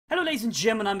Hello ladies and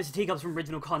gentlemen, I'm Mr. Teacups from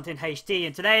Original Content HD,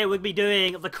 and today we'll be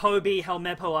doing the Coby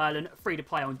Helmeppo Island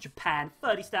free-to-play on Japan.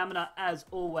 30 stamina as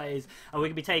always, and we're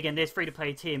going to be taking this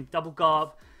free-to-play team. Double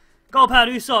Gob, Gold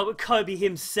Pound Usopp with Coby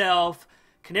himself.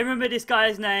 Can you remember this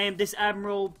guy's name? This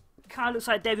Admiral kind of looks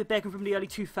like David Beckham from the early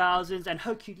 2000s, and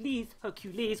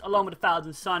Hercules, along with the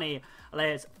Thousand Sunny.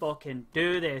 Let's fucking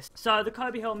do this. So the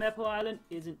Coby Helmeppo Island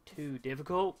isn't too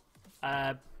difficult.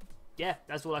 Yeah,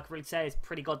 that's all I can really say. It's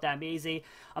pretty goddamn easy.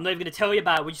 I'm not even going to tell you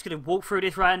about it. We're just going to walk through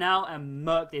this right now and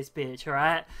murk this bitch,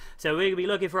 alright? So we're going to be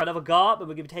looking for another guard, but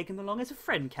we're going to be taking him along as a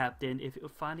friend captain if it will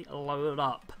finally load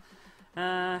up.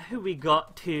 Who we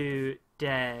got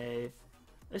today?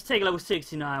 Let's take level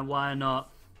 69, why not?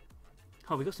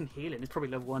 Oh, we got some healing. It's probably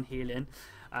level 1 healing.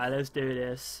 Alright, let's do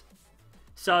this.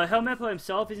 So Helmeppo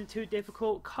himself isn't too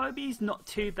difficult. Coby's not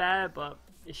too bad, but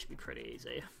it should be pretty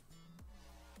easy.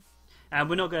 And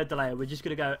we're not going to delay it. We're just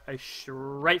going to go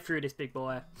straight through this big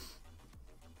boy.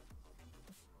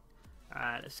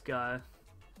 Alright, let's go. I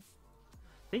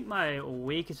think my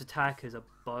weakest attackers are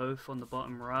both on the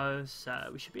bottom row, so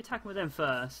we should be attacking with them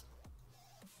first.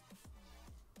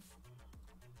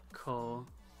 Cool.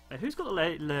 Wait, who's got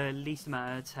the least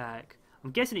amount of attack?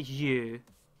 I'm guessing it's you.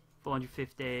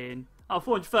 415. Oh,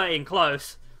 413,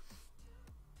 close.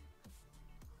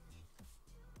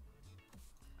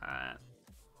 Alright.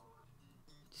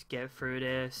 Get through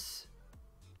this.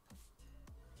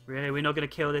 Really? We're not going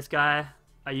to kill this guy?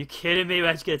 Are you kidding me?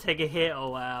 We're just going to take a hit?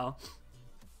 Oh, wow.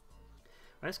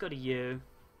 Let's go to you.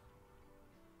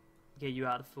 Get you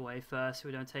out of the way first so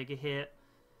we don't take a hit.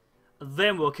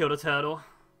 Then we'll kill the turtle.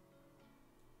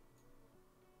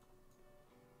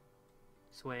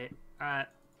 Sweet. Alright.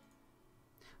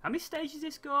 How many stages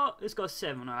this got? It's got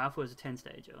 7. Alright, I thought it was a 10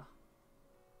 stager.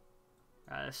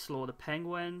 Alright, let's slaughter the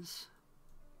penguins.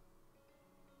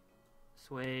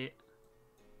 Sweet.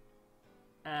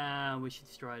 And we should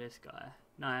destroy this guy.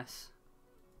 Nice.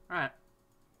 Alright.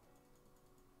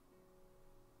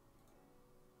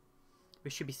 We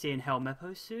should be seeing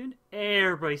Helmeppo soon.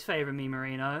 Everybody's favourite me,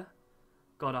 Marino.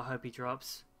 God, I hope he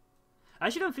drops. I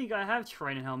actually don't think I have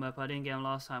training Helmeppo. I didn't get him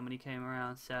last time when he came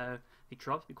around, so if he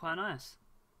drops, it'd be quite nice.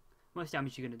 How much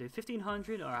damage are you going to do?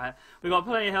 1500? Alright. We got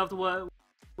plenty of health to work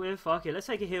with. Fuck it, let's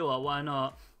take a heal up. Why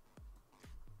not?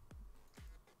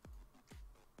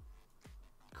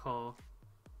 Cool.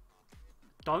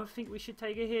 Don't think we should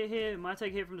take a hit here. We might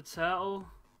take a hit from the turtle.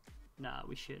 Nah,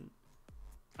 we shouldn't.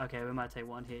 Okay, we might take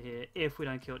one hit here if we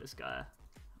don't kill this guy.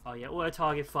 Oh yeah, auto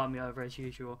target fucked me over as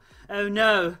usual. Oh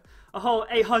no! A whole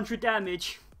 800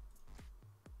 damage!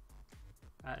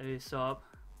 Alright, Usopp.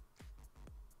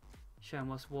 Show him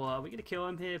what's what. Are we gonna kill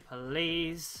him here?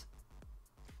 Please?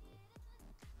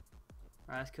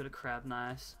 Alright, let's kill the crab.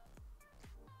 Nice.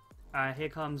 Alright, here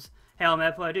comes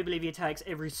Helmeppo. I do believe he attacks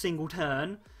every single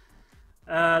turn.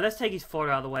 Let's take his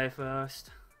fodder out of the way first.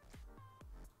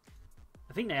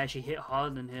 I think they actually hit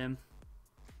harder than him.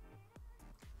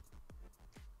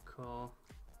 Cool.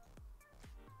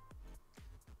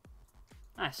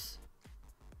 Nice.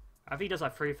 I think he does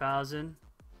like 3,000.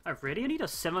 Oh, really? And he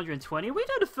does 720? Are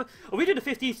we doing the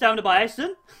 15 stamina by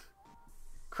accident?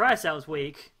 Christ, that was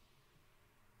weak.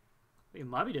 We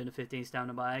might be doing the 15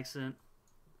 stamina by accident.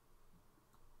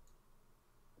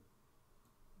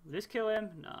 Will this kill him?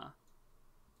 Nah.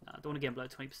 Nah, I don't want to get him below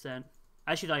 20%.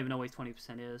 I actually don't even know what his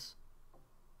 20% is.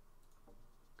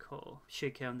 Cool.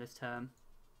 Should kill him this turn.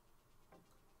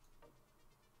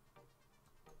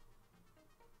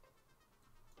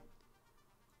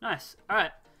 Nice.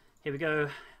 Alright. Here we go.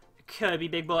 Coby,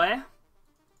 big boy.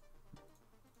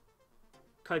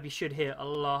 Coby should hit a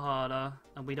lot harder.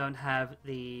 And we don't have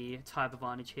the type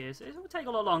advantage here. So it will take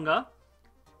a lot longer.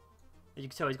 As you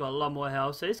can tell, he's got a lot more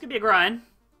health. So this could be a grind.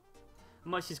 How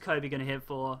much is Coby going to hit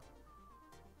for?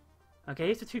 Okay,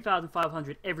 he's for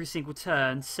 2,500 every single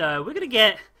turn. So we're going to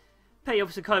get Petty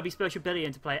Officer Coby's special ability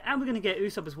into play. And we're going to get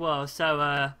Usopp as well. So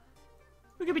we're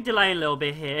going to be delaying a little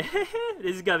bit here.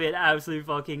 This is going to be an absolute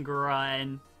fucking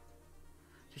grind.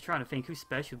 Just trying to think who's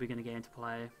special we're going to get into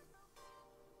play.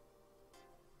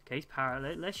 Okay, he's power.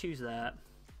 Let's use that.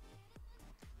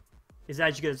 It's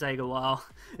actually going to take a while.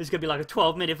 It's going to be like a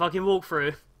 12-minute fucking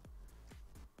walkthrough.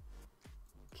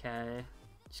 Okay,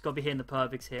 just gotta be hitting the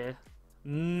perfects here.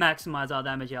 Maximize our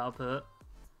damage output.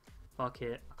 Fuck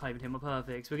it, I can't even hit my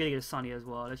perfects. We're gonna get a Sunny as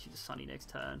well. Let's use a Sunny next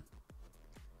turn.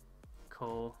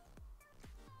 Cool.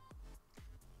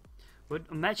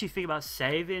 I'm actually thinking about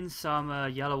saving some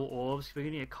yellow orbs. We're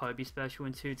gonna get a Coby special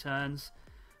in 2 turns.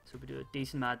 So we do a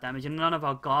decent amount of damage. And none of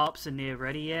our Garps are near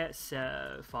ready yet.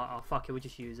 So, fuck it, we'll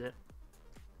just use it.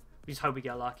 We just hope we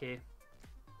get lucky.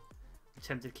 I'm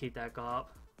tempted to keep that Garp.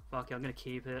 Fuck it, I'm gonna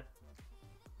keep it.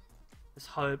 Let's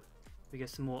hope we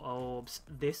get some more orbs.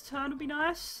 This turn would be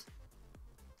nice.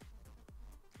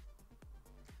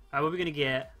 Alright, what are we gonna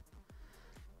get?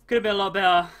 Could have been a lot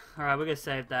better. Alright, we're gonna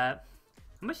save that.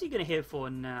 How much are you gonna hit for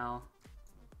now?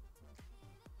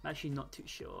 I'm actually not too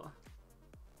sure.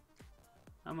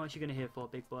 How much are you gonna hit for,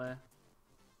 big boy?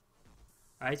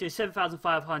 Alright, so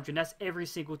 7,500. That's every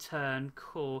single turn.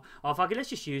 Cool. Oh, fuck it. Let's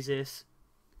just use this.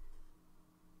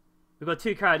 We've got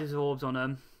 2 characters with orbs on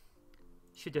them.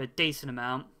 Should do a decent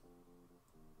amount.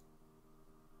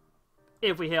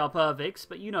 If we hit our perfects,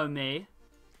 but you know me.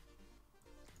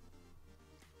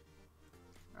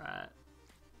 Alright.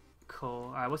 Cool.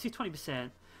 Alright, what's your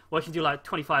 20%? Well, I can do like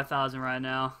 25,000 right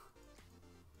now.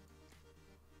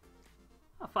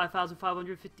 Oh,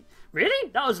 5,550.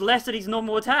 Really? That was less than his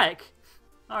normal attack.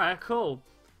 Alright, cool.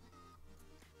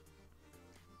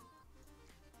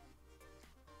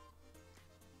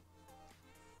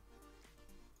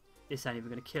 This ain't even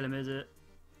gonna kill him, is it?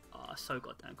 Oh, so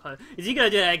goddamn close. Is he gonna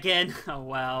do that again? Oh,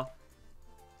 wow.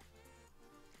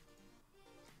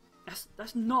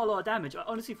 That's not a lot of damage. I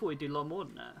honestly thought he'd do a lot more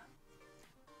than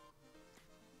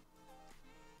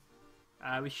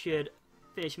that. We should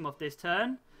finish him off this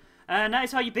turn. And that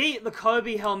is how you beat the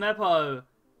Coby Helmeppo.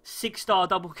 6-star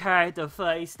double character,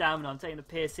 30 stamina. I'm taking the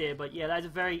piss here, but yeah, that's a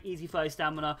very easy 30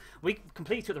 stamina. We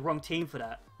completely took the wrong team for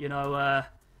that. You know,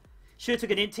 should have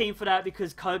took an int team for that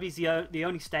because Coby's the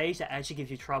only stage that actually gives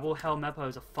you trouble. Helmeppo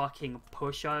is a fucking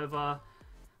pushover.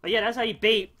 But yeah, that's how you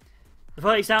beat the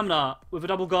 30 stamina with a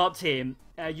double go-up team.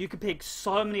 You can pick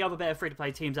so many other better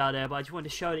free-to-play teams out there, but I just wanted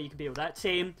to show that you can beat with that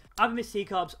team. I've been Mr.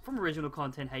 Teacups from Original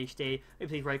Content HD.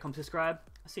 Please rate, comment, subscribe.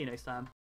 I'll see you next time.